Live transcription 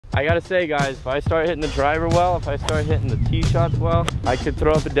I gotta say, guys, if I start hitting the driver well, if I start hitting the tee shots well, I could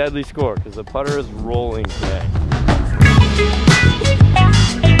throw up a deadly score because the putter is rolling today.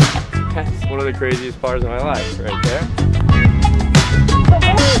 That's one of the craziest pars of my life, right there.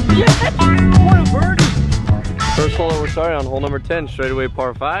 Oh, yes! What a birdie! First hole that we're starting on, hole number 10, straightaway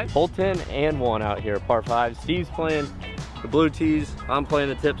par 5. Hole 10 and 1 out here, par 5. Steve's playing the blue tees. I'm playing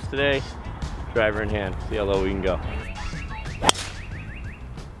the tips today. Driver in hand, see how low we can go.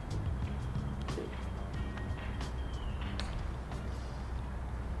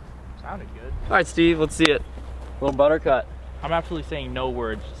 Sounded good. All right, Steve, let's see it. Little butter cut. I'm absolutely saying no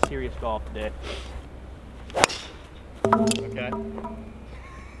words. Serious golf today. Okay.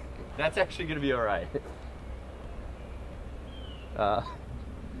 That's actually gonna be all right.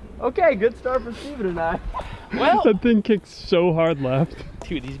 Okay, good start for Steven tonight. Well, That thing kicks so hard left.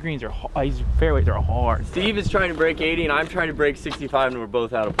 dude, these greens are, these fairways are hard. Steve is trying to break 80 and I'm trying to break 65 and we're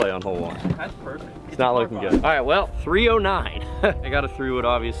both out of play on hole 1. That's perfect. It's not looking good. All right, well, 309. I got a 3-wood,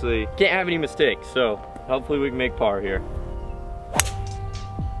 obviously. Can't have any mistakes, so hopefully we can make par here.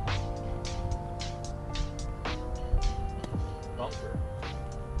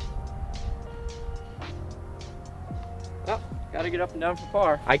 Oh, gotta get up and down for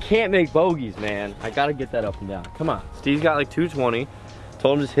par. I can't make bogeys, man. I gotta get that up and down. Come on. Steve's got like 220.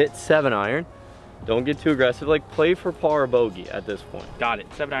 Told him just hit 7-iron. Don't get too aggressive. Like, play for par or bogey at this point. Got it.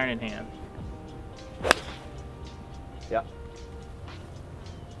 7-iron in hand. Yeah.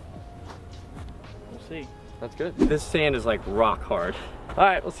 We'll see. That's good. This sand is like rock hard. All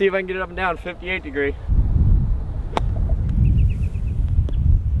right, we'll see if I can get it up and down. 58 degree.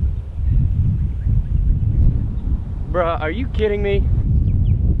 Bruh, are you kidding me?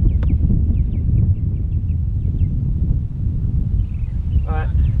 All right,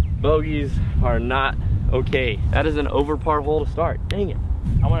 bogeys are not okay. That is an over par hole to start. Dang it.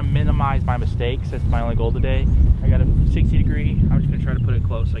 I want to minimize my mistakes. That's my only goal today. I got a 60 degree. I'm just gonna try to put it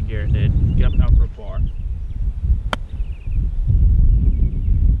close like Garrett did. Get up and out for a par.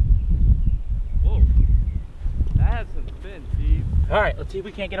 Whoa. That has some spin, Steve. All right, let's see if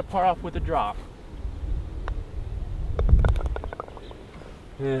we can't get a par off with a drop.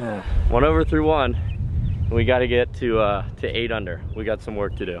 Yeah. 1 over through 1. We got to get to 8 under. We got some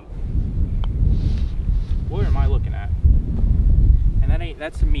work to do. What am I looking at? And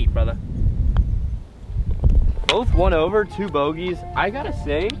that's the meat, brother. Both 1 over, 2 bogeys. I gotta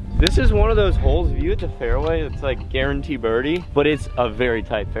say, this is one of those holes, if you hit the fairway, it's like guarantee birdie, but it's a very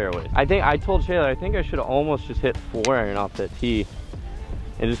tight fairway. I told Shayla, I think I should have almost just hit 4-iron off that tee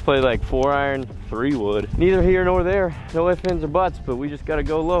and just play like 4-iron, 3-wood. Neither here nor there, no ifs, ands, or buts, but we just gotta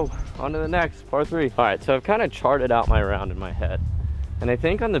go low. On to the next, par 3. All right, so I've kind of charted out my round in my head. And I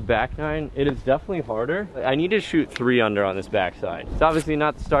think on the back 9, it is definitely harder. I need to shoot 3 under on this backside. It's obviously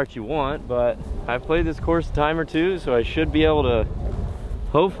not the start you want, but I've played this course a time or two, so I should be able to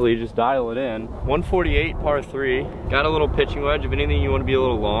hopefully just dial it in. 148, par 3. Got a little pitching wedge. If anything, you want to be a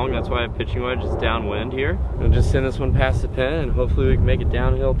little long. That's why I have pitching wedge. It's downwind here. I'll just send this one past the pin, and hopefully we can make it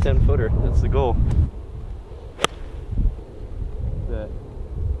downhill 10-footer. That's the goal.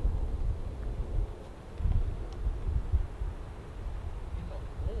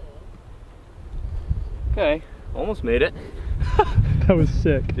 Okay, almost made it. That was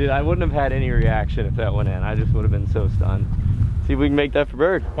sick. Dude, I wouldn't have had any reaction if that went in. I just would have been so stunned. See if we can make that for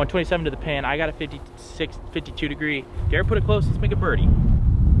bird. 127 to the pin. I got a 52 degree. Garrett put it close. Let's make a birdie.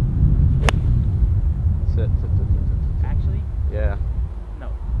 Sit. Actually? Yeah, No.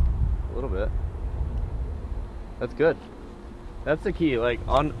 a little bit. That's good. That's the key. Like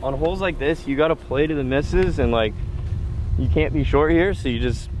on holes like this, you got to play to the misses, and like you can't be short here, so you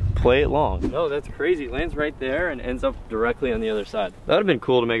just play it long. No, that's crazy. It lands right there and ends up directly on the other side. That would have been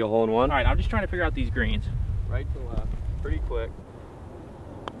cool to make a hole in 1. All right, I'm just trying to figure out these greens. Right to left, pretty quick.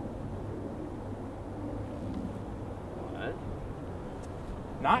 What?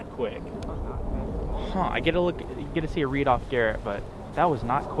 Not quick. Huh, I get to see a read off Garrett, but that was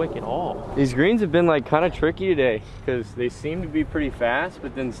not quick at all. These greens have been like kind of tricky today because they seem to be pretty fast,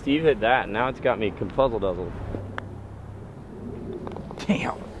 but then Steve hit that and now it's got me confuzzle-duzzled.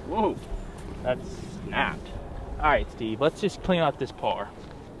 Damn. Whoa. That's snapped. All right, Steve, let's just clean up this par.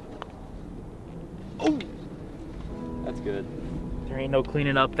 Oh, that's good. There ain't no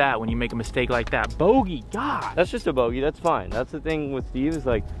cleaning up that when you make a mistake like that. Bogey, God. That's just a bogey, that's fine. That's the thing with Steve is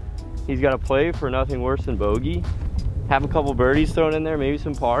like, he's got to play for nothing worse than bogey. Have a couple birdies thrown in there, maybe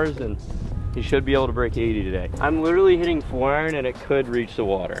some pars, and he should be able to break 80 today. I'm literally hitting 4-iron and it could reach the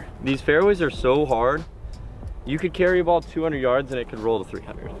water. These fairways are so hard. You could carry a ball 200 yards and it could roll to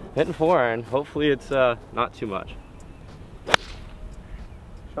 300. Hitting 4-iron, hopefully it's not too much.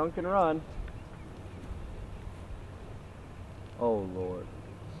 chunk and run. Oh Lord.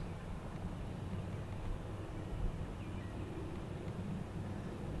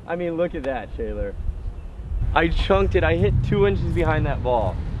 I mean, look at that, Shaler. I chunked it. I hit 2 inches behind that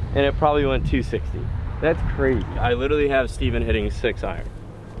ball, and it probably went 260. That's crazy. I literally have Steven hitting 6 iron.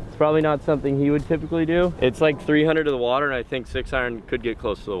 It's probably not something he would typically do. It's like 300 to the water, and I think 6 iron could get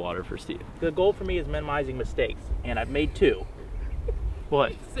close to the water for Steve. The goal for me is minimizing mistakes, and I've made 2.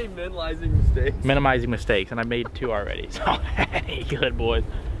 What? You say minimizing mistakes? Minimizing mistakes, and I made 2 already. So, hey, good boys.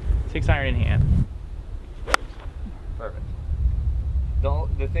 6 iron in hand. Perfect.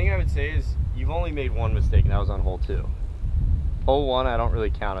 The thing I would say is you've only made 1 mistake, and that was on hole 2. Hole 1 I don't really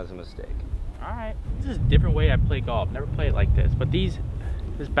count as a mistake. Alright. This is a different way I play golf. Never played it like this. But this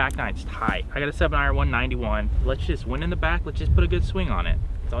back nine's tight. I got a 7 iron 191. Let's just win in the back. Let's just put a good swing on it.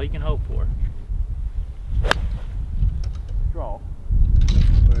 That's all you can hope for. Draw.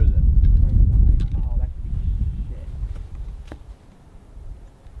 Where is it? Oh, that could be shit.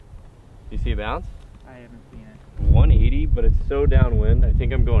 You see a bounce? I haven't seen it. 180, but it's so downwind. I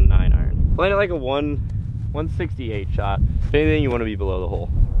think I'm going 9 iron. Playing it like a 168 shot. If anything, you want to be below the hole.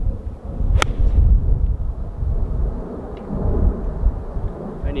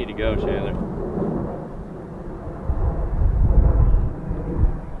 I need to go, Chandler.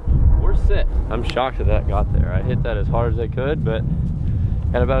 We're set. I'm shocked that got there. I hit that as hard as I could, but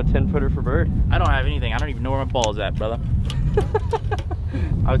got about a 10-footer for bird. I don't have anything. I don't even know where my ball's at, brother.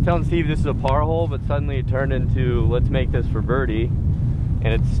 I was telling Steve this is a par hole, but suddenly it turned into let's make this for birdie, and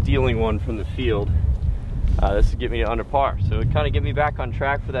it's stealing one from the field. This is get me to under par, so it kind of get me back on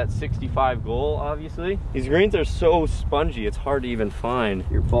track for that 65 goal. Obviously, these greens are so spongy; it's hard to even find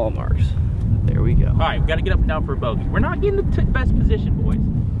your ball marks. There we go. All right, we got to get up and down for a bogey. We're not getting the best position, boys.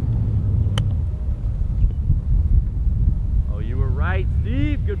 Oh, you were right,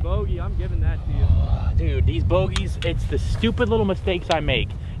 Steve. Good bogey. I'm giving that to you. Dude, these bogeys, it's the stupid little mistakes I make.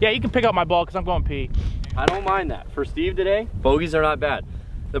 Yeah, you can pick up my ball because I'm going pee. I don't mind that. For Steve today, bogeys are not bad.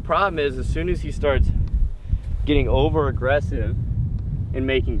 The problem is as soon as he starts getting over aggressive and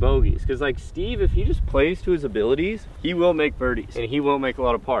making bogeys, because like Steve, if he just plays to his abilities, he will make birdies and he will make a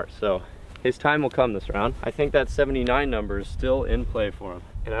lot of pars. So his time will come this round. I think that 79 number is still in play for him,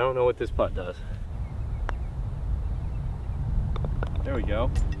 and I don't know what this putt does. There we go.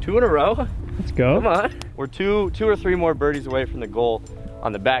 2 in a row. Let's go. Come on. We're two or three more birdies away from the goal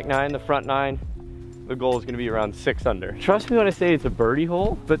on the back 9, the front 9. The goal is going to be around 6 under. Trust me when I say it's a birdie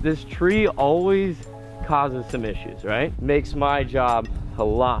hole, but this tree always causes some issues, right? Makes my job a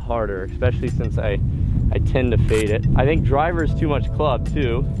lot harder, especially since I tend to fade it. I think driver is too much club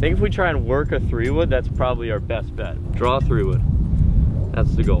too. I think if we try and work a 3-wood, that's probably our best bet. Draw a 3-wood.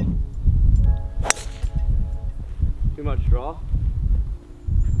 That's the goal. Too much draw.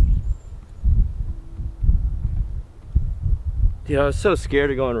 Dude, I was so scared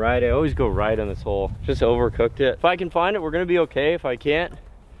of going right. I always go right on this hole. Just overcooked it. If I can find it, we're gonna be okay. If I can't,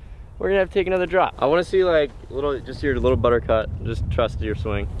 we're gonna have to take another drop. I wanna see like just your little buttercut. Just trust your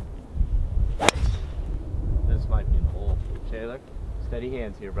swing. This might be in the hole. Taylor, steady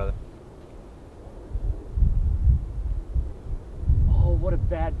hands here, brother. Oh, what a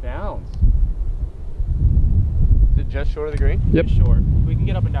bad bounce. Is it just short of the green? Yep. Just short. We can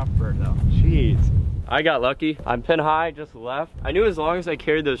get up and down for bird though. Jeez. I got lucky. I'm pin high, just left. I knew as long as I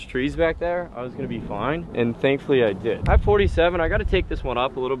carried those trees back there, I was gonna be fine, and thankfully I did. I have 47, I gotta take this one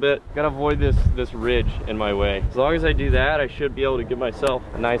up a little bit. Gotta avoid this ridge in my way. As long as I do that, I should be able to give myself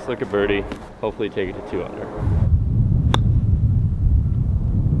a nice look at birdie. Hopefully take it to 2 under.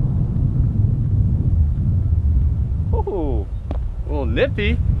 Ooh, a little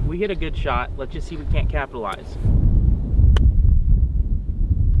nippy. We hit a good shot. Let's just see if we can't capitalize.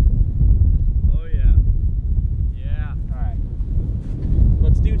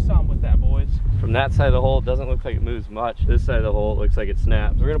 Do something with that, boys. From that side of the hole, it doesn't look like it moves much. This side of the hole, it looks like it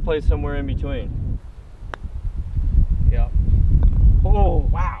snaps. We're gonna play somewhere in between. Yep. Oh,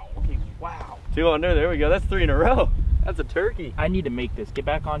 wow. Okay, wow. 2 under, there we go. That's 3 in a row. That's a turkey. I need to make this. Get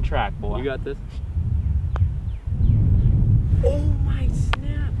back on track, boy. You got this. Oh my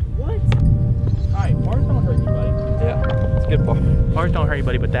snap. What? Alright, bars don't hurt you, buddy. Yeah, it's good par. Bars don't hurt you,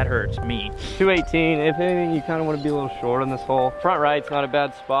 buddy, but that hurts me. 218. If anything, you kind of want to be a little short on this hole. Front right's not a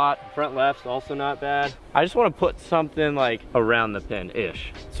bad spot. Front left's also not bad. I just want to put something like around the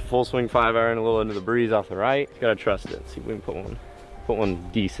pin-ish. It's a full swing 5 iron, a little into the breeze off the right. Gotta trust it. See if we can put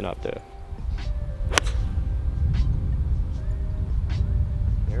one decent up there.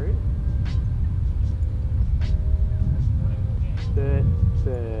 There it is.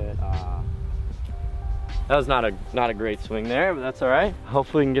 Sit. That was not a great swing there, but that's all right.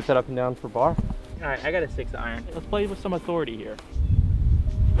 Hopefully we can get that up and down for par. All right, I got a 6 iron. Let's play with some authority here.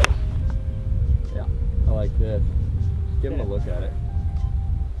 Yeah, I like this. Give him a look at it.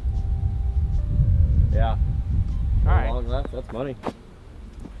 Yeah. All right. Long left, that's money.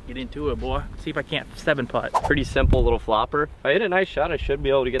 Get into it, boy. See if I can't 7 putt. Pretty simple little flopper. If I hit a nice shot, I should be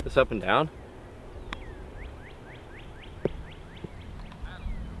able to get this up and down.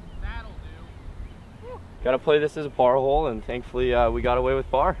 Got to play this as a par hole, and thankfully we got away with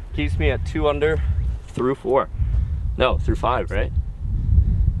par. Keeps me at 2 under through 4. No, through 5, right?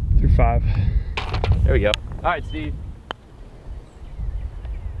 Through 5. There we go. All right, Steve.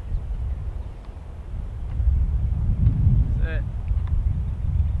 That's it.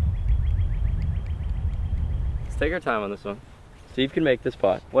 Let's take our time on this one. Steve can make this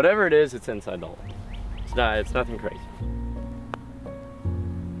putt. Whatever it is, it's inside the hole. It's nothing crazy.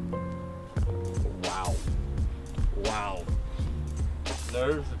 Wow.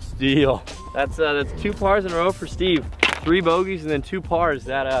 Nerves of steel. That's 2 pars in a row for Steve. 3 bogeys and then 2 pars.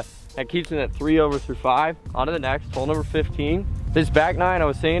 That keeps him at 3 over through 5. On to the next, hole number 15. This back 9, I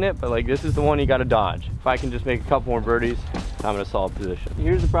was saying it, but like this is the one you gotta dodge. If I can just make a couple more birdies, I'm in a solid position.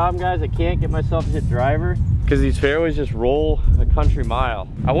 Here's the problem, guys. I can't get myself to hit driver because these fairways just roll a country mile.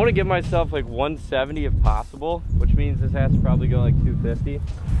 I want to give myself like 170 if possible, which means this has to probably go like 250.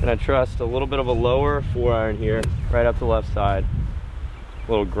 And I trust a little bit of a lower 4 iron here, right up the left side.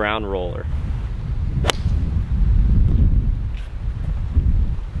 A little ground roller.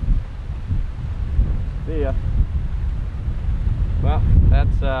 See ya. Well,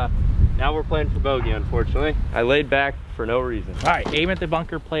 that's now we're playing for bogey, unfortunately. I laid back for no reason. All right, aim at the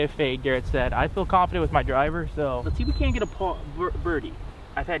bunker, play a fade, Garrett said. I feel confident with my driver, so let's see if we can't get a birdie.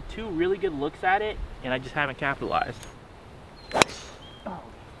 I've had 2 really good looks at it, and I just haven't capitalized. Oh.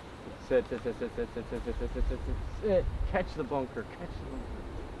 Sit. Catch the bunker, catch the bunker.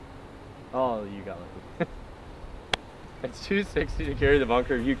 Oh, you got it. It's 260 to carry the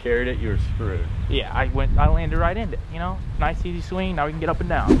bunker. If you carried it, you were screwed. Yeah, I landed right in it, you know? Nice easy swing, now we can get up and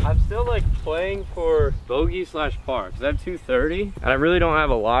down. I'm still like playing for bogey slash par, because I have 230, and I really don't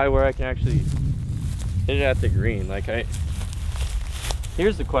have a lie where I can actually hit it at the green. Like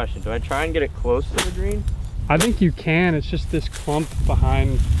here's the question, do I try and get it close to the green? I think you can, it's just this clump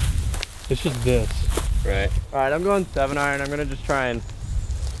behind, it's just this. Right. All right, I'm going 7 iron. I'm gonna just try and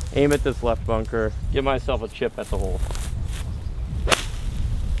aim at this left bunker, give myself a chip at the hole.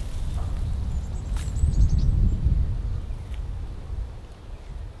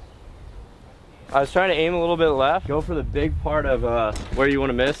 I was trying to aim a little bit left, go for the big part of where you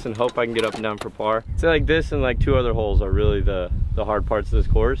want to miss and hope I can get up and down for par. So like this and like 2 other holes are really the hard parts of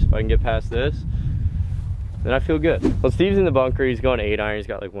this course. If I can get past this, then I feel good. Well, Steve's in the bunker, he's going 8 iron, he's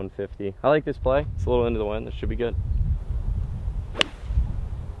got like 150. I like this play, it's a little into the wind, this should be good.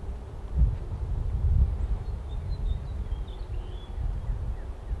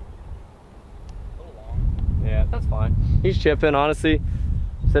 Yeah, that's fine. He's chipping, honestly.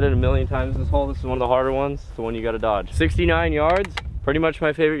 Said it a million times this hole. This is one of the harder ones. It's the one you got to dodge. 69 yards, pretty much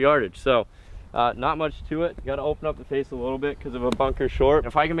my favorite yardage. So not much to it. Got to open up the face a little bit because of a bunker short.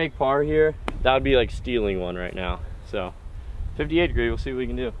 If I can make par here, that would be like stealing one right now. So 58 degree, we'll see what we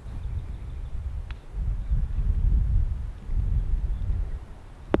can do.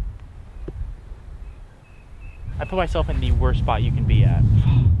 I put myself in the worst spot you can be at.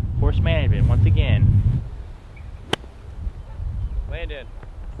 Course management, once again. Land in.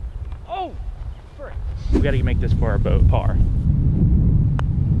 Oh, frick. We got to make this for our boat par.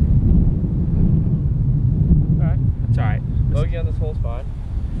 All right, that's all right. Bogey on this hole's fine.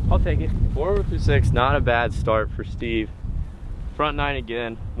 I'll take it. 4 through 6, not a bad start for Steve. Front 9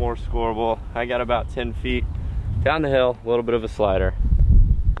 again, more scoreable. I got about 10 feet down the hill, a little bit of a slider.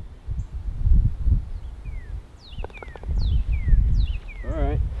 All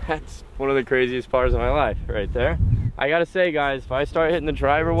right, that's one of the craziest pars of my life right there. I gotta say, guys, if I start hitting the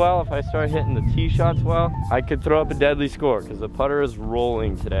driver well, if I start hitting the tee shots well, I could throw up a deadly score because the putter is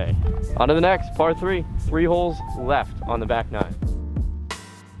rolling today. On to the next, par 3. 3 holes left on the back 9.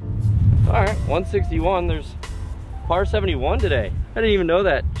 All right, 161, there's par 71 today. I didn't even know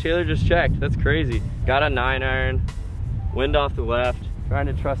that. Shaler just checked, that's crazy. Got a 9 iron, wind off the left, trying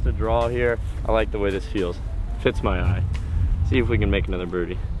to trust a draw here. I like the way this feels, fits my eye. See if we can make another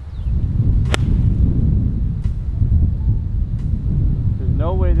birdie. There's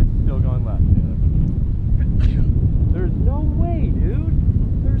no way this is still going left, Shaler. There's no way,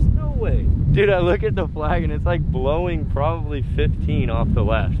 dude. There's no way. Dude, I look at the flag and it's like blowing probably 15 off the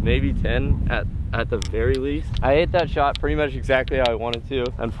left, maybe 10 at the very least. I hit that shot pretty much exactly how I wanted to.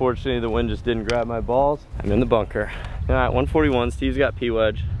 Unfortunately, the wind just didn't grab my balls. I'm in the bunker. All right, 141, Steve's got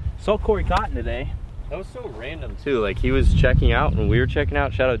P-wedge. Saw Corey Cotton today. That was so random too. Like he was checking out and we were checking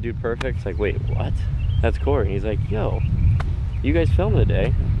out. Shout out Dude Perfect. It's like, wait, what? That's Corey. And he's like, yo, you guys filmed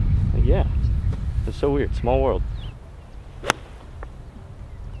today? Like, yeah. It's so weird. Small world.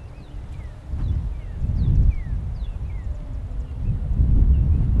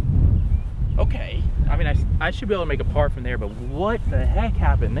 Okay. I mean, I should be able to make a par from there, but what the heck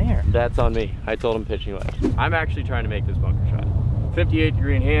happened there? That's on me. I told him pitching wedge. I'm actually trying to make this bunker shot. 58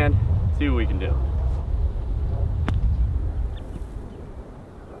 degree in hand. See what we can do.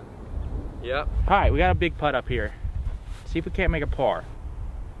 Yep. All right, we got a big putt up here. See if we can't make a par.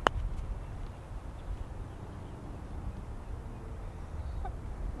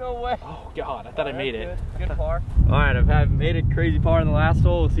 No way. Oh God, I thought I made it. Good par. All right, I've made a crazy par in the last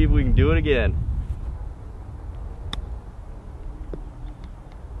hole. Let's see if we can do it again.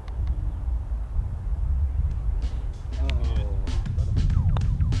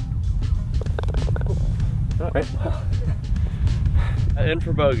 All right. In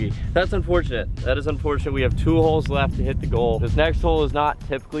for bogey. That's unfortunate. That is unfortunate. We have 2 holes left to hit the goal. This next hole is not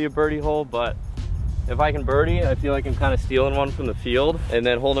typically a birdie hole, but if I can birdie, I feel like I'm kind of stealing one from the field. And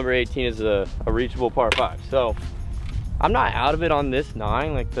then hole number 18 is a reachable par 5. So I'm not out of it on this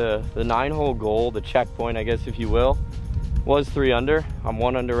 9. Like the 9-hole goal, the checkpoint, I guess, if you will, was 3 under. I'm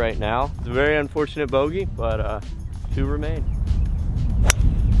 1 under right now. It's a very unfortunate bogey, but 2 remain.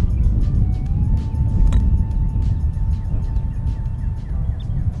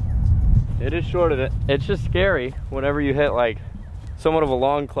 It is short of it. It's just scary whenever you hit like somewhat of a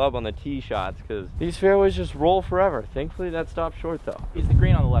long club on the tee shots because these fairways just roll forever. Thankfully that stopped short though. Is the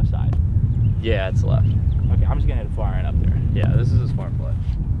green on the left side? Yeah, it's left. Okay, I'm just gonna hit a far iron up there. Yeah, this is a smart play.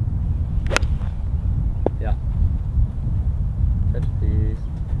 Yeah. Touch these.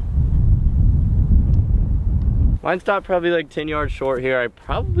 Mine stopped probably like 10 yards short here. I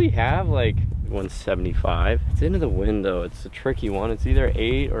probably have like 175. It's into the wind though. It's a tricky one. It's either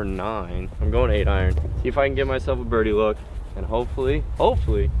 8 or 9. I'm going 8 iron. See if I can give myself a birdie look and hopefully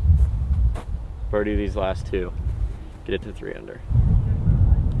birdie these last 2. Get it to 3 under.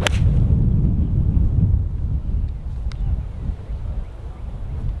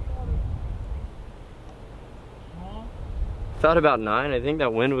 Thought about 9. I think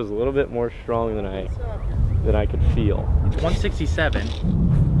that wind was a little bit more strong than I could feel. It's 167.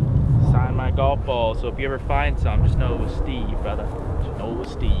 Sign my golf ball, so if you ever find some, just know it was Steve, brother. Just know it was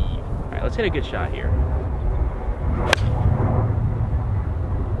Steve. All right, let's hit a good shot here. Come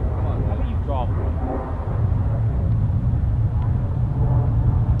on, how about you draw for me?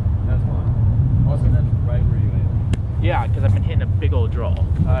 That's fine. Also, that's right where you aim. Yeah, because I've been hitting a big old draw.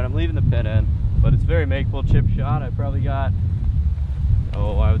 All right, I'm leaving the pin in, but it's very makeable chip shot. I probably got,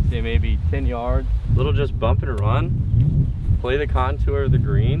 I would say maybe 10 yards. Little just bump and run. Play the contour of the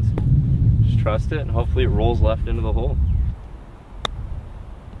greens. Just trust it, and hopefully it rolls left into the hole.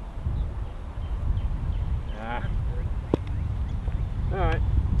 Ah. All right,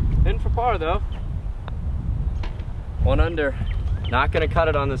 in for par though. 1 under. Not gonna cut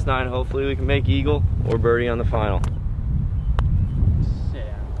it on this 9. Hopefully we can make eagle or birdie on the final. Sit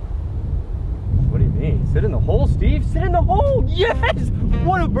down. What do you mean? Sit in the hole, Steve? Sit in the hole! Yes!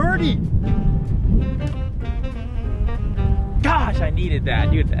 What a birdie! Gosh, I needed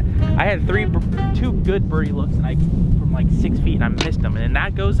that, dude. I had 2 good birdie looks and from like 6 feet and I missed them. And then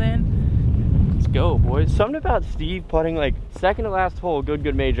that goes in. Let's go, boys. Something about Steve putting like second to last hole,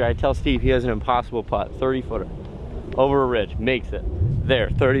 good major. I tell Steve he has an impossible putt, 30-footer. Over a ridge, makes it. There,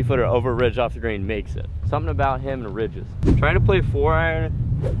 30-footer over a ridge off the green, makes it. Something about him and ridges. Trying to play 4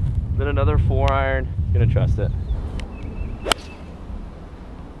 iron, then another 4 iron. Gonna trust it.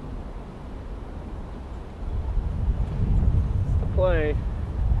 Play,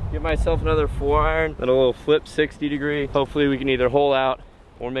 give myself another 4 iron, then a little flip 60 degree. Hopefully we can either hole out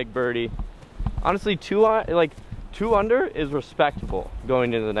or make birdie. Honestly, 2 under is respectable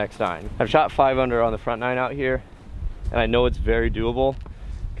going into the next 9. I've shot 5 under on the front 9 out here, and I know it's very doable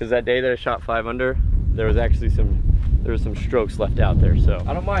because that day that I shot 5 under, there was actually some strokes left out there. So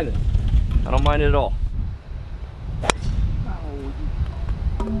I don't mind it. I don't mind it at all.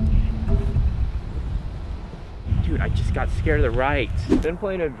 Dude, I just got scared of the right. Been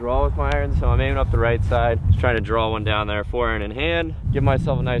playing a draw with my irons, so I'm aiming up the right side. Just trying to draw one down there, 4 iron in hand. Give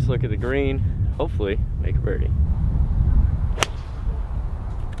myself a nice look at the green. Hopefully, make a birdie.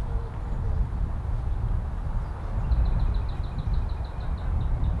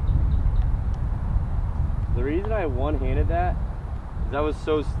 reason I one-handed that is I was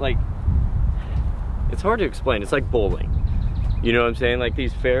so, like, it's hard to explain. It's like bowling. You know what I'm saying? Like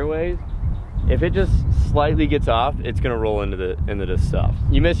these fairways, if it just slightly gets off, it's gonna roll into this stuff.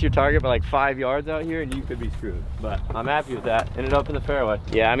 You miss your target by like 5 yards out here and you could be screwed. But I'm happy with that. Ended up in the fairway.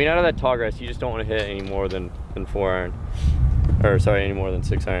 Yeah, I mean, out of that tall grass, you just don't want to hit any more than 4 iron. Or sorry, any more than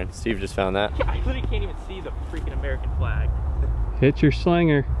 6 iron. Steve just found that. I literally can't even see the freaking American flag. Hit your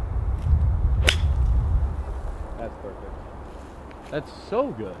slinger. That's perfect. That's so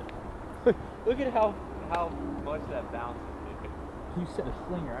good. Look at how much that bounces. You said a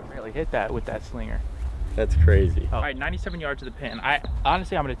slinger. I barely hit that with that slinger. That's crazy. All right, 97 yards to the pin.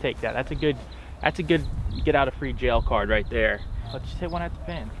 Honestly, I'm gonna take that. That's a good get out of free jail card right there. Let's just hit one at the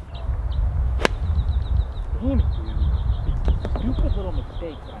pin. Damn it, dude. Stupid little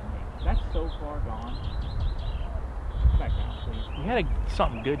mistakes I make. That's so far gone. Back down, please. We had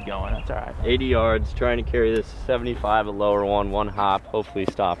something good going. That's all right. 80 yards, trying to carry this 75, a lower one hop, hopefully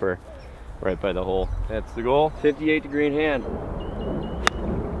stop her right by the hole. That's the goal. 58 to green hand.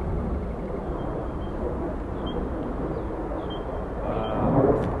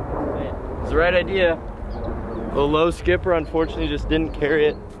 It's the right idea. The low skipper unfortunately just didn't carry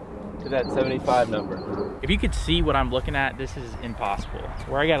it to that 75 number. If you could see what I'm looking at, this is impossible.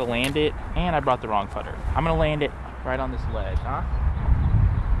 Where I gotta land it, and I brought the wrong putter. I'm gonna land it right on this ledge, huh?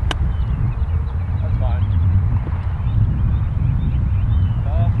 That's fine.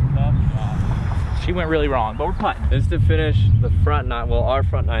 Tough. She went really wrong, but we're putting. This is to finish the front nine, well, our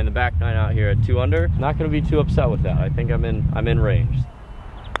front nine, the back nine out here at 2 under. Not gonna be too upset with that. I think I'm in range.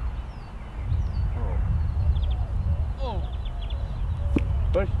 Oh.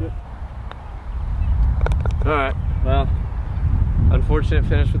 Pushed it. All right, well, unfortunate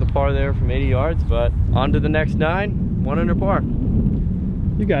finish with a par there from 80 yards, but on to the next 9, 1 under par.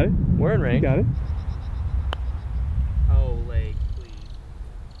 You got it. We're in range. You got it. Oh, leg, please.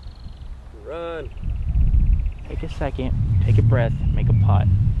 Run. Take a second, take a breath, make a putt.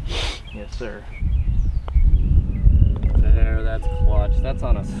 Yes, sir. There, that's clutch. That's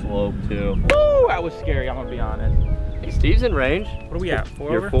on a slope too. Woo, that was scary, I'm gonna be honest. Hey, Steve's in range. What are we at,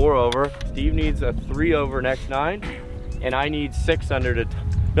 4 You're over? 4 over. Steve needs a 3 over next 9, and I need 6 under to,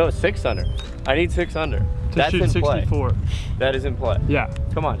 no, 6 under. I need 6 under. To That's shoot in play. 64. That is in play. Yeah.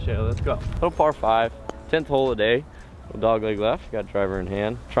 Come on, Shayla, let's go. Little par 5, 10th hole of the day. Little dog leg left, got driver in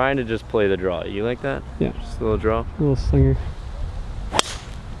hand. Trying to just play the draw. You like that? Yeah. Just a little draw. Little slinger.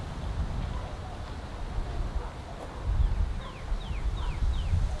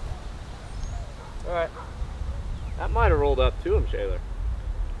 All right. That might have rolled up to him, Shayla.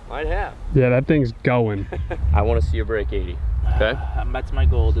 Might have. Yeah, that thing's going. I want to see you break 80. Okay? That's my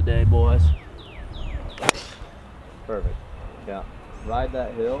goal today, boys. Perfect. Yeah. Ride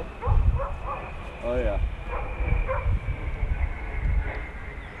that hill. Oh yeah.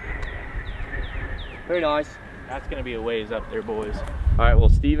 Very nice. That's gonna be a ways up there, boys. All right, well,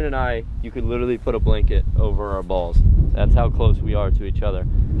 Steven and I, you could literally put a blanket over our balls. That's how close we are to each other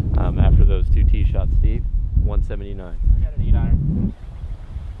after those 2 tee shots, Steve. 179. I got an 8 iron.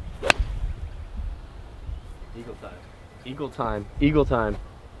 Eagle time. Eagle time. Eagle time.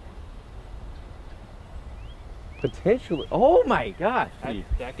 Potentially. Oh my gosh.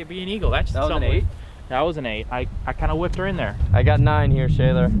 That could be an eagle. That's That was an something. 8? That was an 8. I kind of whipped her in there. I got 9 here,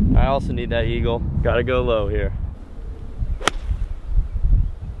 Shayla. I also need that eagle. Gotta go low here.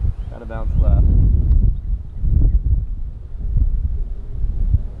 Gotta bounce left.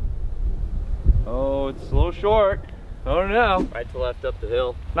 Oh, it's a little short. I don't know. Right to left up the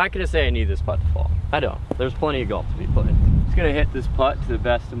hill. I'm not gonna say I need this putt to fall. I don't. There's plenty of golf to be played. Just gonna hit this putt to the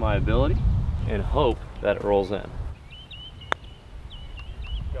best of my ability and hope that it rolls in.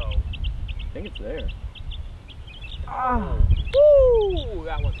 Go. I think it's there. Ah. Woo!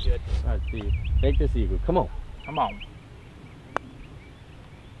 That one's good. All right, Steve. Take this eagle. Come on. Come on.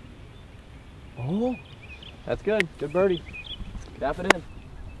 Oh, that's good. Good birdie. Tap it in.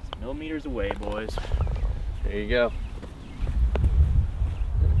 Millimeters away, boys. There you go.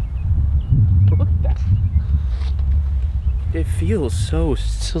 Look at that. It feels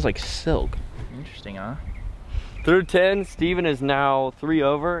like silk. Interesting, huh? Through 10, Steven is now 3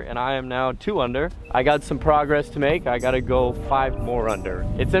 over, and I am now 2 under. I got some progress to make. I gotta go 5 more under.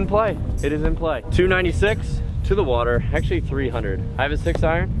 It's in play. It is in play. 296 to the water, actually 300. I have a 6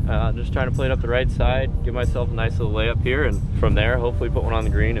 iron. Just trying to play it up the right side, give myself a nice little layup here, and from there, hopefully put one on the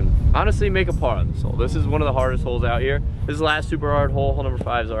green and honestly make a par on this hole. This is one of the hardest holes out here. This is the last super hard hole. Hole number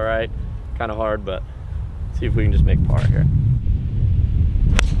 5 is all right. Kind of hard, but see if we can just make par here.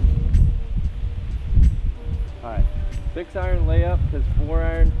 All right, 6 iron layup, because 4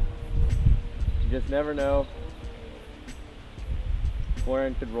 iron You just never know.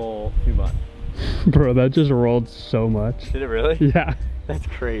 Forehand could roll too much. Bro, that just rolled so much. Did it really? Yeah. That's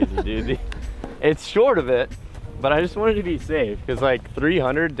crazy, dude. It's short of it, but I just wanted to be safe because like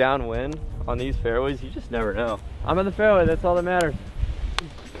 300 downwind on these fairways, you just never know. I'm in the fairway, that's all that matters.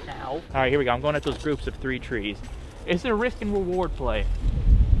 Ow. All right, here we go. I'm going at those groups of 3 trees. It's a risk and reward play.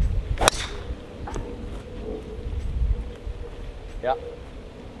 Yeah.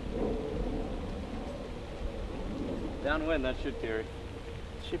 Downwind, that should carry.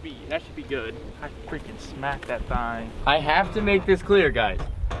 That should be good. I freaking smacked that thing. I have to make this clear, guys.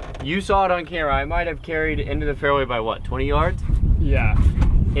 You saw it on camera. I might have carried into the fairway by what, 20 yards? Yeah.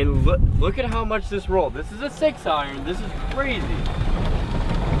 And look at how much this rolled. This is a 6-iron. This is crazy.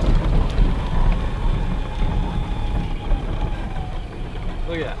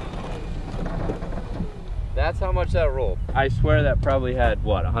 Look at that. That's how much that rolled. I swear that probably had,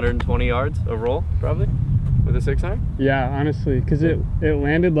 what, 120 yards of roll, probably? With a 6-iron? Yeah, honestly, because it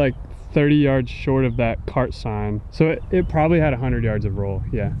landed like 30 yards short of that cart sign. So it probably had 100 yards of roll,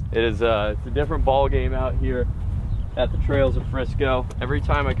 yeah. It is, it's a different ball game out here at the trails of Frisco. Every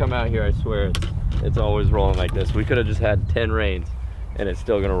time I come out here, I swear it's always rolling like this. We could have just had 10 rains and it's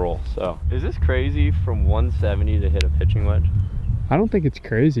still gonna roll. So, is this crazy from 170 to hit a pitching wedge? I don't think it's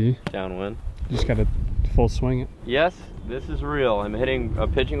crazy. Downwind. You just gotta full swing it. Yes, this is real. I'm hitting a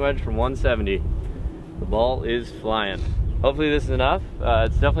pitching wedge from 170. The ball is flying. Hopefully this is enough.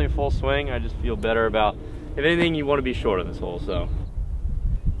 It's definitely a full swing. I just feel better about, if anything, you want to be short on this hole, so.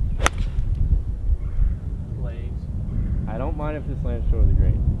 Legs. I don't mind if this lands short of the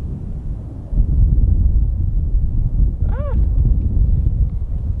green.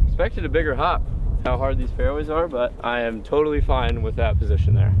 Expected a bigger hop. That's how hard these fairways are, but I am totally fine with that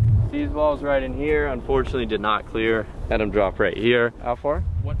position there. Steve's ball's right in here. Unfortunately did not clear. Had him drop right here. How far?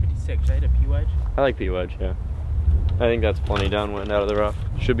 156. Should I hit a P wedge? I like P wedge, yeah. I think that's plenty downwind out of the rough.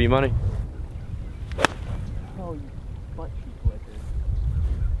 Should be money. Oh, you butt cheek licker.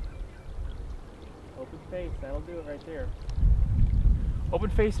 Open face, that'll do it right there. Open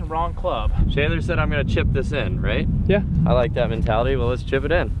face and wrong club. Chandler said I'm gonna chip this in, right? Yeah. I like that mentality. Well, let's chip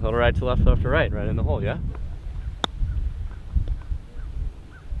it in. Little right to left, left to right, right in the hole, yeah?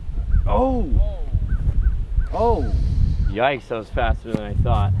 Oh! Oh! Yikes, that was faster than I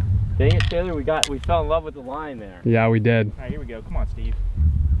thought. Dang it, Taylor, we fell in love with the line there. Yeah, we did. All right, here we go. Come on, Steve.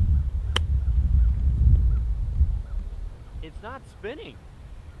 It's not spinning.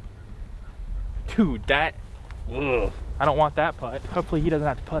 Dude, that... Ugh. I don't want that putt. Hopefully he doesn't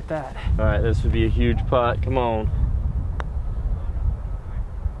have to putt that. All right, this would be a huge putt. Come on.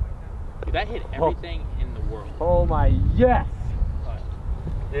 Dude, that hit everything in the world. Oh my, yes! Putt.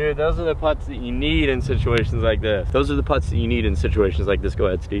 Dude, those are the putts that you need in situations like this. Those are the putts that you need in situations like this. Go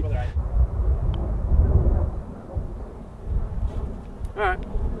ahead, Steve. All right.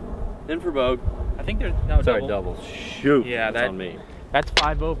 In for bogey. I think there's no Sorry, double. double. Shoot. Yeah, that's that on me. That's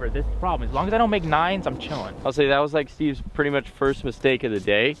 5 over. This is the problem. As long as I don't make 9s, I'm chilling. I'll say that was like Steve's pretty much first mistake of the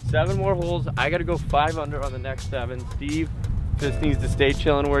day. 7 more holes. I got to go 5 under on the next 7. Steve just needs to stay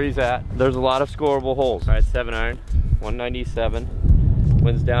chilling where he's at. There's a lot of scoreable holes. All right, 7-iron, 197.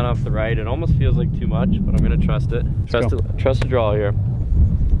 Wind's down off the right. It almost feels like too much, but I'm gonna trust it. Trust a draw here.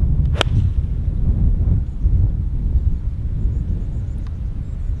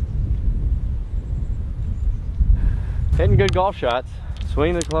 Hitting good golf shots.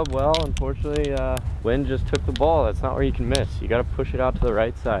 Swinging the club well. Unfortunately, wind just took the ball. That's not where you can miss. You gotta push it out to the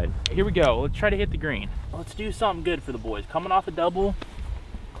right side. Here we go. Let's try to hit the green. Let's do something good for the boys. Coming off a double,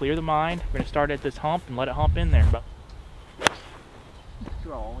 clear the mind. We're gonna start at this hump and let it hump in there.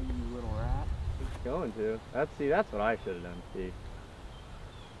 Draw, you little rat. It's going to. That's what I should have done, Steve.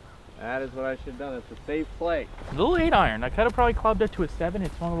 That is what I should have done. It's a safe play. A little 8-iron. I could have probably clubbed it to a 7.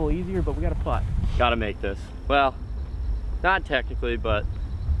 It's swung a little easier, but we got a putt. Gotta make this. Well, not technically, but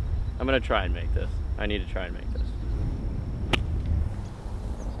I'm gonna try and make this. I need to try and make this.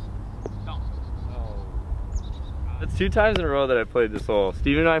 Oh. That's 2 times in a row that I played this hole.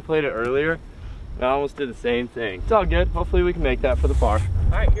 Steve and I played it earlier. I almost did the same thing. It's all good. Hopefully we can make that for the par.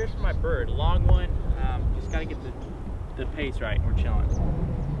 All right, here's my bird. A long one. Just gotta get the pace right. We're chilling.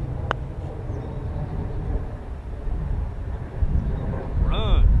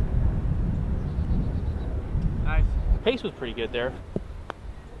 Run. Nice. Pace was pretty good there.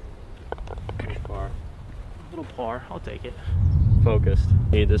 Par. A little par. I'll take it. Focused.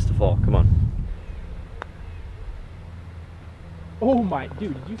 Need this to fall. Come on. Oh my,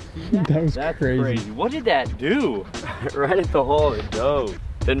 dude, did you see that? That was That's crazy. What did that do? Right at the hole, it dove.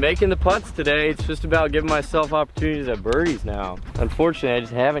 Been making the putts today. It's just about giving myself opportunities at birdies now. Unfortunately, I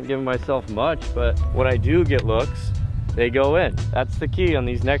just haven't given myself much, but when I do get looks, they go in. That's the key on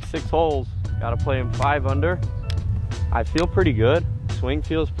these next 6 holes. Gotta play them 5 under. I feel pretty good. Swing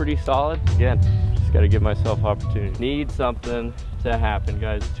feels pretty solid. Again, just gotta give myself opportunity. Need something to happen,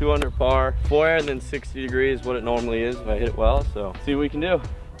 guys. 2 under par, 4 and then 60 degrees, what it normally is if I hit it well. So see what we can do.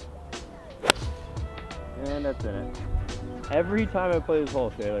 And that's in it. Every time I play this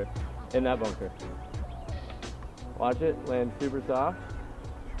hole, Taylor, in that bunker. Watch it, land super soft.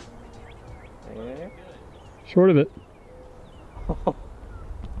 And... short of it.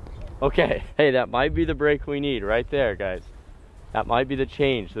 Okay, hey, that might be the break we need right there, guys. That might be the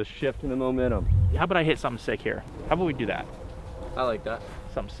change, the shift in the momentum. How about I hit something sick here? How about we do that? I like that.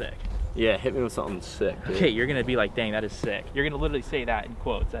 Something sick. Yeah, hit me with something sick, dude. Okay, you're gonna be like, dang, that is sick. You're gonna literally say that in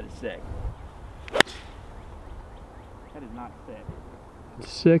quotes, that is sick. That is not sick.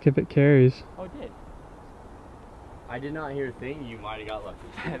 Sick if it carries. Oh, it did. I did not hear a thing. You might have got lucky.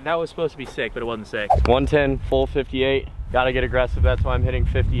 That was supposed to be sick, but it wasn't sick. 110, full 58. Gotta get aggressive. That's why I'm hitting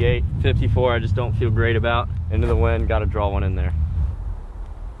 58. 54, I just don't feel great about. Into the wind, gotta draw one in there.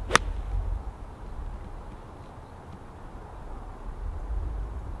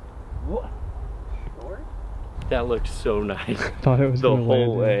 What? That looked so nice. Thought it was the gonna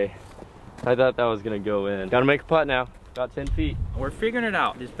whole land, way. I thought that was gonna go in. Gotta make a putt now. About 10 feet. We're figuring it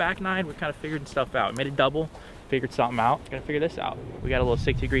out. This back 9, we're kind of figuring stuff out. We made a double, figured something out. Gotta figure this out. We got a little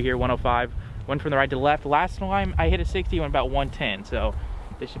 60 degree here, 105. Went from the right to the left. Last time I hit a 60, went about 110. So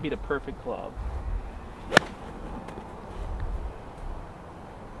this should be the perfect club.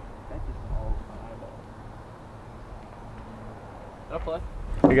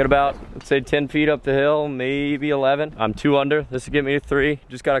 We got about, let's say 10 feet up the hill, maybe 11. I'm 2 under. This will get me to 3.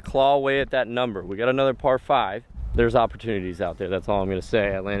 Just got to claw away at that number. We got another par 5. There's opportunities out there. That's all I'm going to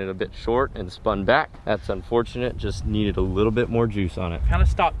say. I landed a bit short and spun back. That's unfortunate. Just needed a little bit more juice on it. Kind of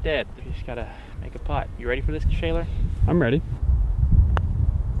stopped dead. You just got to make a putt. You ready for this, Shaler? I'm ready.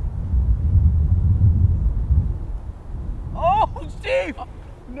 Oh, Steve!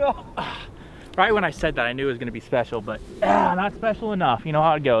 No! Right when I said that, I knew it was going to be special, but not special enough. You know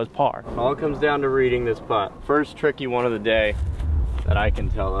how it goes, par. All comes down to reading this putt. First tricky one of the day that I can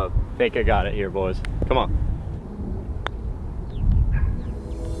tell of. Think I got it here, boys. Come on.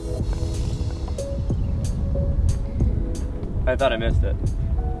 I thought I missed it.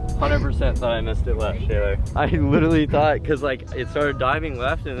 100% thought I missed it left, Shaler. I literally thought, because like it started diving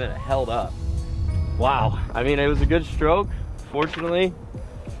left and then it held up. Wow. I mean, it was a good stroke. Fortunately,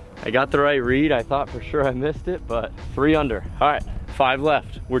 I got the right read. I thought for sure I missed it, but 3 under. All right, 5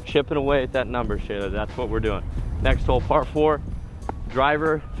 left. We're chipping away at that number, Shaler. That's what we're doing. Next hole, par 4.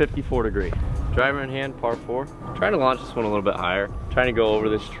 Driver, 54 degree. Driver in hand, par 4. Trying to launch this one a little bit higher. Trying to go over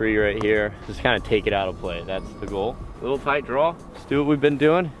this tree right here. Just kind of take it out of play. That's the goal. A little tight draw. Just do what we've been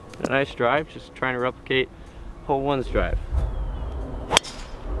doing. A nice drive. Just trying to replicate hole 1's drive.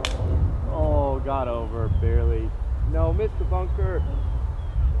 Oh, got over, barely. No, missed the bunker.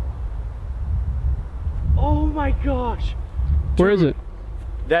 Oh my gosh. Where is it?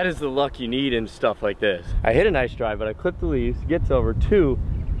 That is the luck you need in stuff like this. I hit a nice drive, but I clipped the leaves, gets over. 2,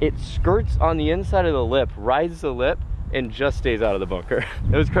 it skirts on the inside of the lip, rides the lip, and just stays out of the bunker.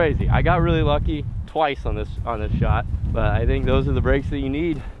 It was crazy. I got really lucky twice on this shot, but I think those are the breaks that you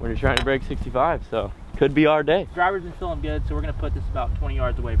need when you're trying to break 65, so could be our day. Driver's been feeling good, so we're gonna put this about 20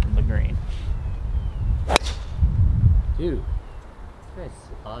 yards away from the green. Dude, this guy's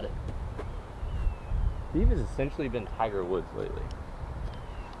spotted. Steve has essentially been Tiger Woods lately.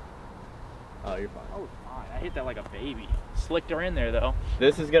 Oh, you're fine. Oh, it's fine. I hit that like a baby. Slicked her in there though.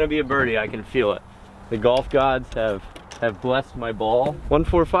 This is gonna be a birdie, I can feel it. The golf gods have blessed my ball.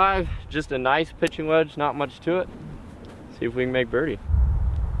 145, just a nice pitching wedge, not much to it. See if we can make birdie.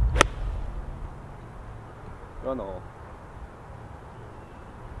 Run the hole.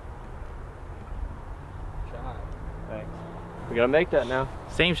 Shot. Thanks. We gotta make that now.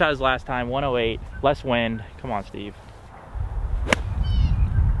 Same shot as last time, 108, less wind. Come on, Steve. They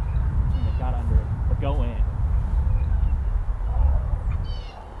got under it, but go in.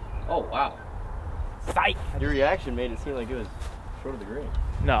 Oh, wow. Sight! Your reaction made it seem like it was short of the green.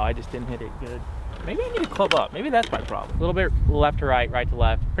 No, I just didn't hit it good. Maybe I need to club up. Maybe that's my problem. A little bit left to right, right to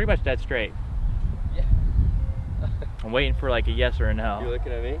left. Pretty much dead straight. Yeah. I'm waiting for like a yes or a no. You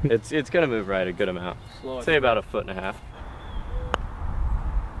looking at me? It's gonna move right a good amount. Slow. Say about 1.5 feet.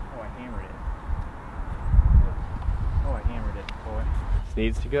 Oh, I hammered it. Oh, I hammered it, boy. This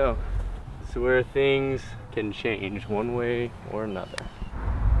needs to go. This is where things can change one way or another.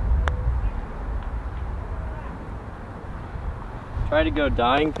 Try to go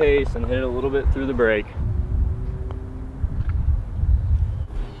dying pace and hit it a little bit through the break.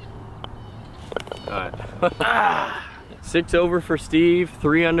 All right. 6 over for Steve,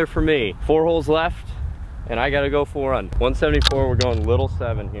 3 under for me. 4 holes left, and I gotta go 4 under. 174, we're going little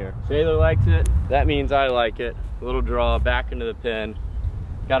 7 here. Taylor likes it, that means I like it. Little draw, back into the pin.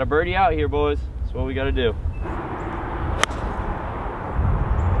 Got a birdie out here, boys. That's what we gotta do.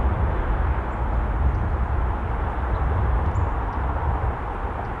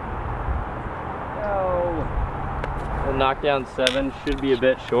 The knockdown 7 should be a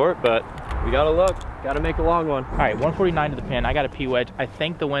bit short, but we gotta look. Gotta make a long one. All right, 149 to the pin. I got a P wedge. I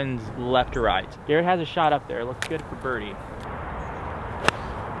think the wind's left or right. Garrett has a shot up there. Looks good for birdie.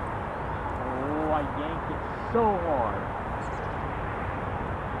 Oh, I yanked it so hard.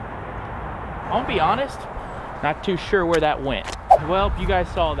 I'll be honest, not too sure where that went. Well, you guys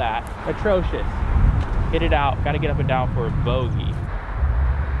saw that. Atrocious. Hit it out. Got to get up and down for a bogey.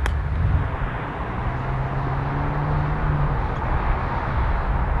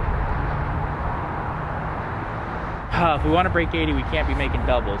 If we want to break 80, we can't be making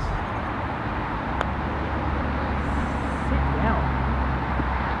doubles. Sit down.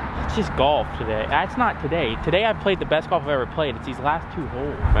 It's just golf today. That's not today. Today I've played the best golf I've ever played. It's these last 2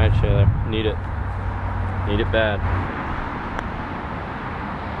 holes. All right, Taylor. Need it. Need it bad.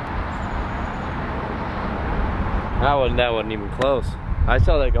 That wasn't even close. I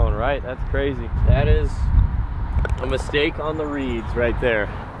saw that going right. That's crazy. That is a mistake on the reeds right there.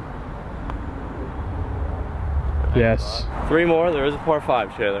 Yes. 3 more. There is a par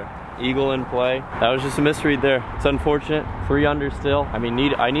 5, Taylor. Eagle in play. That was just a misread there. It's unfortunate. 3 under still. I mean,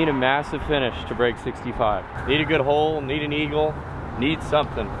 I need a massive finish to break 65. Need a good hole. Need an eagle. Need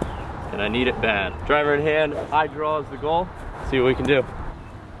something. And I need it bad. Driver in hand. High draw is the goal. See what we can do.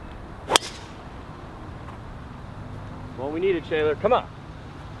 Well, we need it, Taylor. Come on.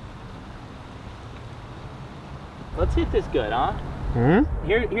 Let's hit this good, huh? Huh?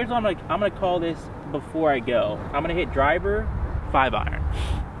 Here's what I'm gonna call this before I go. I'm gonna hit driver, 5 iron.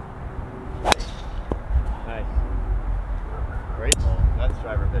 Nice. Great ball. That's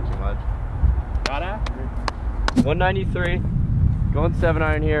driver pitching much. Got after it. 193. Going 7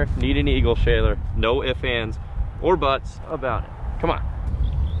 iron here. Need an eagle, Taylor. No ifs, ands, or buts about it. Come on.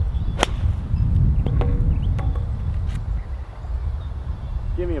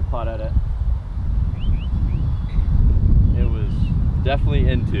 Give me a putt at it. It was definitely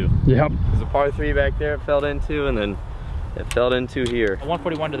into. Yep. There's a par 3 back there it fell into, and then it fell into here.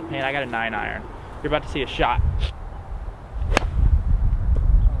 141 to the pin. I got a 9 iron. You're about to see a shot.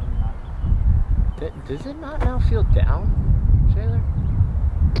 Does it not now feel down, Taylor?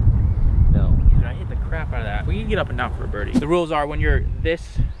 No. Dude, I hit the crap out of that. We can get up and down for a birdie. The rules are when you're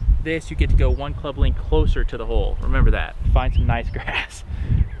this, you get to go 1 club length closer to the hole. Remember that. Find some nice grass.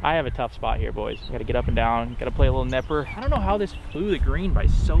 I have a tough spot here, boys. Got to get up and down. Got to play a little nipper. I don't know how this flew the green by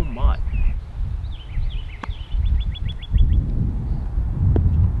so much.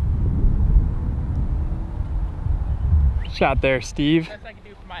 Shot there, Steve. Best I can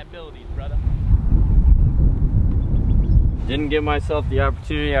do for my abilities, brother. Didn't give myself the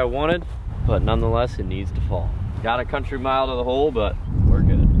opportunity I wanted, but nonetheless, it needs to fall. Got a country mile to the hole, but we're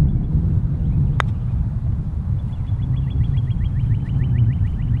good.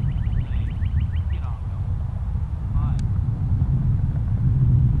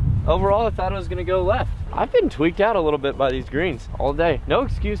 Overall, I thought it was gonna go left. I've been tweaked out a little bit by these greens all day. No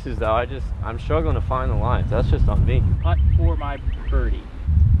excuses though, I'm struggling to find the lines. That's just on me. Putt for my birdie.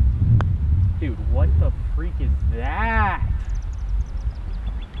 Dude, what the freak is that?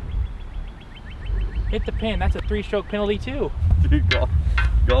 Hit the pin, that's a 3-stroke penalty too. Dude,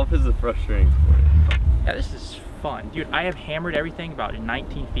 golf is a frustrating sport. Yeah, this is fun. Dude, I have hammered everything about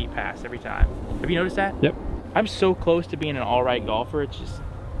 19 feet past every time. Have you noticed that? Yep. I'm so close to being an all right golfer, it's just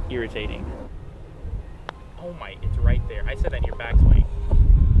irritating. Oh my, it's right there. I said that in your backswing.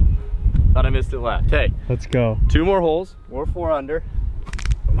 Thought I missed it left. Hey, Let's go. 2 more holes. We're 4 under.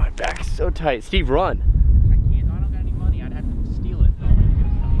 My back's so tight. Steve, run. I can't, I don't got any money. I'd have to steal it.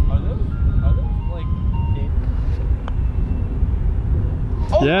 Are those like...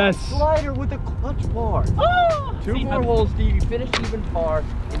 Oh, Yes. slider with a clutch bar. Oh! 2 more holes, Steve. You finish even par,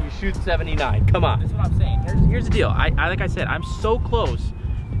 and you shoot 79. Come on. That's what I'm saying. Here's the deal. I like I said, I'm so close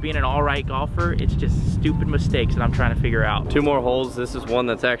to being an all right golfer. It's just stupid mistakes that I'm trying to figure out. 2 more holes. This is one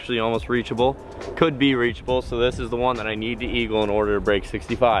that's actually almost reachable. Could be reachable, so this is the one that I need to eagle in order to break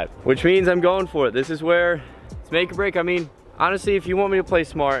 65. Which means I'm going for it. This is where it's make or break. I mean, honestly, if you want me to play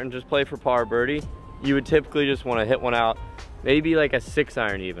smart and just play for par birdie, you would typically just want to hit one out, maybe like a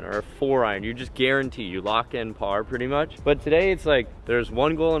 6-iron even, or a 4-iron. You just guarantee, you lock in par pretty much. But today it's like, there's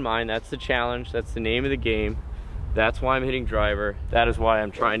one goal in mind. That's the challenge. That's the name of the game. That's why I'm hitting driver. That is why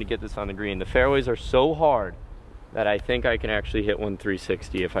I'm trying to get this on the green. The fairways are so hard that I think I can actually hit one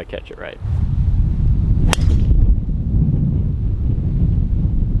 360 if I catch it right.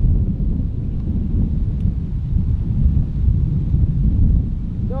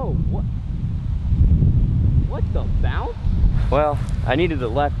 No, what the bounce? Well, I needed the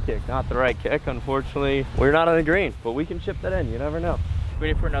left kick, not the right kick. Unfortunately, we're not on the green, but we can chip that in. You never know.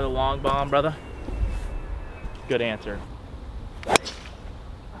 Ready for another long bomb, brother? Good answer. Oh.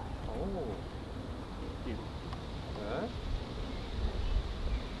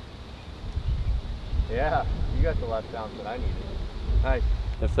 Yeah, you got the left bounce that I needed. Nice.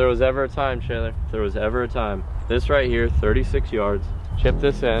 If there was ever a time, Shaler, if there was ever a time, this right here, 36 yards, chip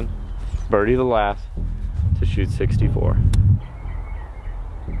this in, birdie the last, to shoot 64.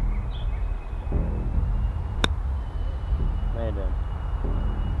 Landon.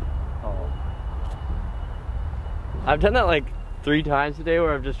 Oh. I've done that like 3 times today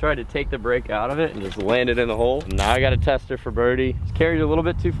where I've just tried to take the break out of it and just land it in the hole. Now I got a tester for birdie. Just carried it a little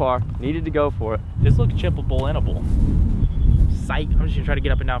bit too far. Needed to go for it. This looks chippable, innable. Psych. I'm just gonna try to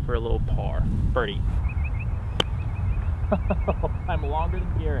get up and down for a little par. Birdie. I'm longer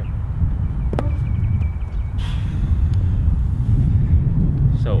than Garrett.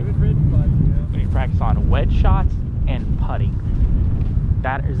 So, we need to practice on wedge shots and putting.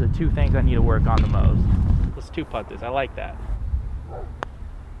 That is the 2 things I need to work on the most. Let's 2-putt this. I like that.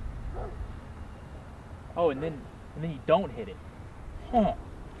 Oh, and then you don't hit it. Huh.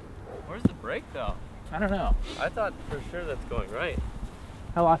 Where's the break though? I don't know. I thought for sure that's going right.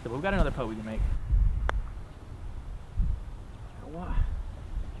 I lost it. We've got another putt we can make. What?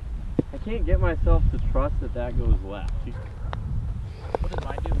 I can't get myself to trust that that goes left. What does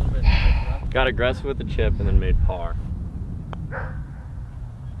mine do? A little bit left? Got aggressive with the chip and then made par.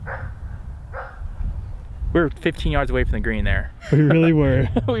 We were 15 yards away from the green there. We really were.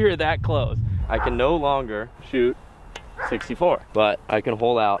 We were that close. I can no longer shoot 64, but I can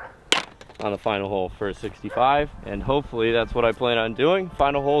hold out on the final hole for a 65, and hopefully that's what I plan on doing.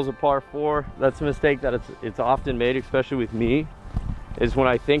 Final hole is a par 4. That's a mistake that it's often made, especially with me, is when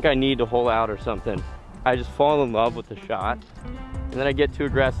I think I need to hole out or something, I just fall in love with the shot, and then I get too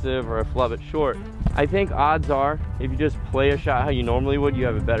aggressive or I flub it short. I think odds are, if you just play a shot how you normally would, you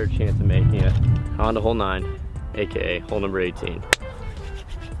have a better chance of making it. On to hole 9, aka hole number 18.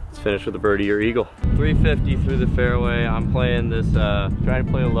 Let's finish with a birdie or eagle. 350 through the fairway. I'm playing this, trying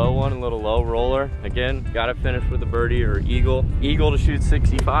to play a low one, a little low roller. Again, gotta finish with a birdie or eagle. Eagle to shoot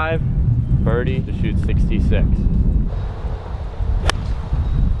 65, birdie to shoot 66.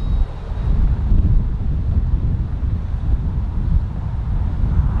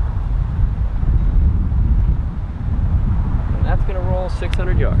 And that's gonna roll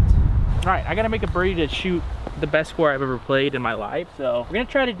 600 yards. All right, I gotta make a birdie to shoot the best score I've ever played in my life. So we're gonna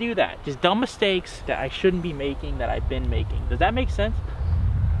try to do that. Just dumb mistakes that I shouldn't be making that I've been making. Does that make sense?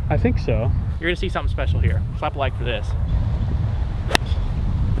 I think so. You're gonna see something special here. Slap a like for this.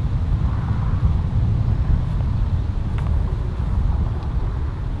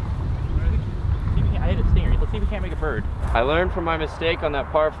 I hit a stinger. Let's see if we can't make a bird. I learned from my mistake on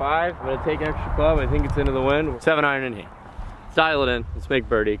that par 5. I'm gonna take an extra club. I think it's into the wind. 7-iron in hand. Dial it in. Let's make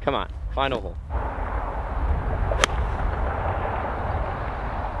birdie. Come on. Final hole.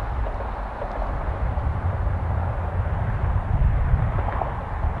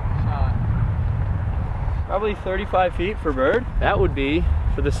 Probably 35 feet for bird. That would be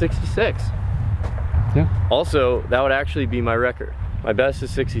for the 66. Yeah. Also, that would actually be my record. My best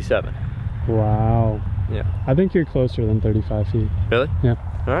is 67. Wow. Yeah. I think you're closer than 35 feet. Really? Yeah.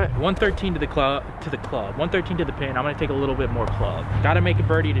 All right. 113 to the club. 113 to the pin. I'm gonna take a little bit more club. Gotta make a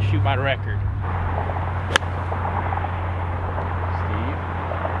birdie to shoot my record. Steve,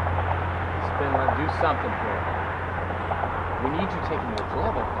 spin, do something for it. We need you taking more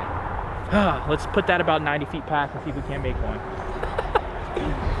club, I think. Let's put that about 90 feet past and see if we can't make one.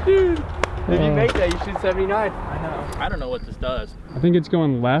 Dude, if you make that, you shoot 79. I know. I don't know what this does. I think it's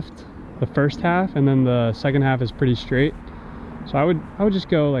going left the first half, and then the second half is pretty straight. So I would just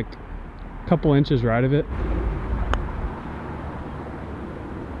go like a couple inches right of it.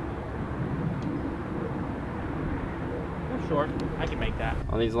 We're short. I can make that.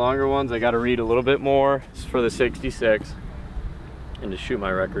 On these longer ones, I got to read a little bit more. This is for the 66 and to shoot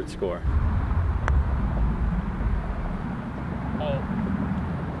my record score.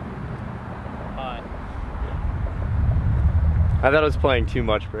 I thought I was playing too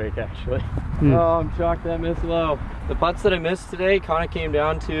much break actually. Oh, I'm shocked that I missed low. The putts that I missed today kind of came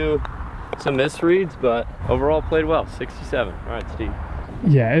down to some misreads, but overall played well. 67. All right, Steve.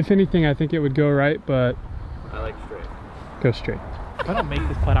 Yeah, if anything, I think it would go right, but I like straight. go straight. If I don't make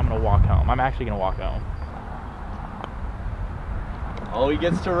this putt, I'm gonna walk home. I'm actually gonna walk home. Oh, he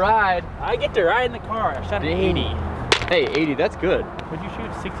gets to ride. I get to ride in the car. I shot an 80. Hey, 80, that's good. What'd you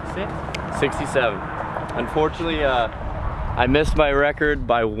shoot, 66? 67. Unfortunately, I missed my record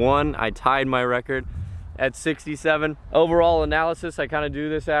by 1. I tied my record at 67. Overall analysis, I kind of do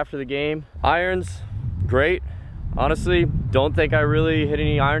this after the game. Irons, great. Honestly, don't think I really hit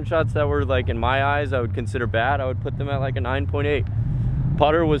any iron shots that were, like, in my eyes, I would consider bad. I would put them at like a 9.8.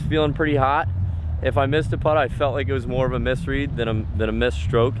 Putter was feeling pretty hot. If I missed a putt, I felt like it was more of a misread than a missed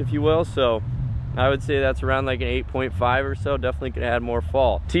stroke, if you will. So I would say that's around like an 8.5 or so. Definitely could add more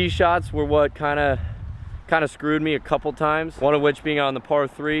fall. Tee shots were what kind of screwed me a couple times. One of which being on the par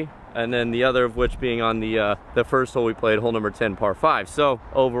 3, and then the other of which being on the first hole we played, hole number 10, par 5. So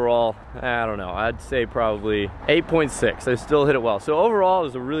overall, I don't know, I'd say probably 8.6. I still hit it well. So overall, it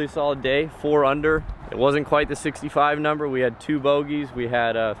was a really solid day, 4 under. It wasn't quite the 65 number. We had 2 bogeys. We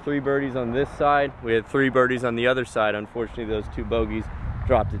had 3 birdies on this side. We had 3 birdies on the other side. Unfortunately, those 2 bogeys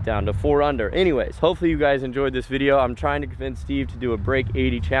dropped it down to 4 under. Anyways, hopefully you guys enjoyed this video. I'm trying to convince Steve to do a break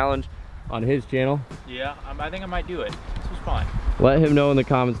 80 challenge on his channel. Yeah, I think I might do it. This was fun. Let him know in the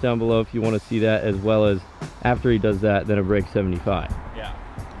comments down below if you want to see that, as well as after he does that, then a break 75. Yeah.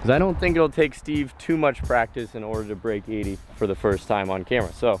 Because I don't think it'll take Steve too much practice in order to break 80 for the first time on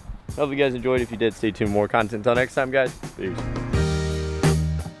camera. So, hope you guys enjoyed. If you did, stay tuned for more content. Until next time, guys. Peace.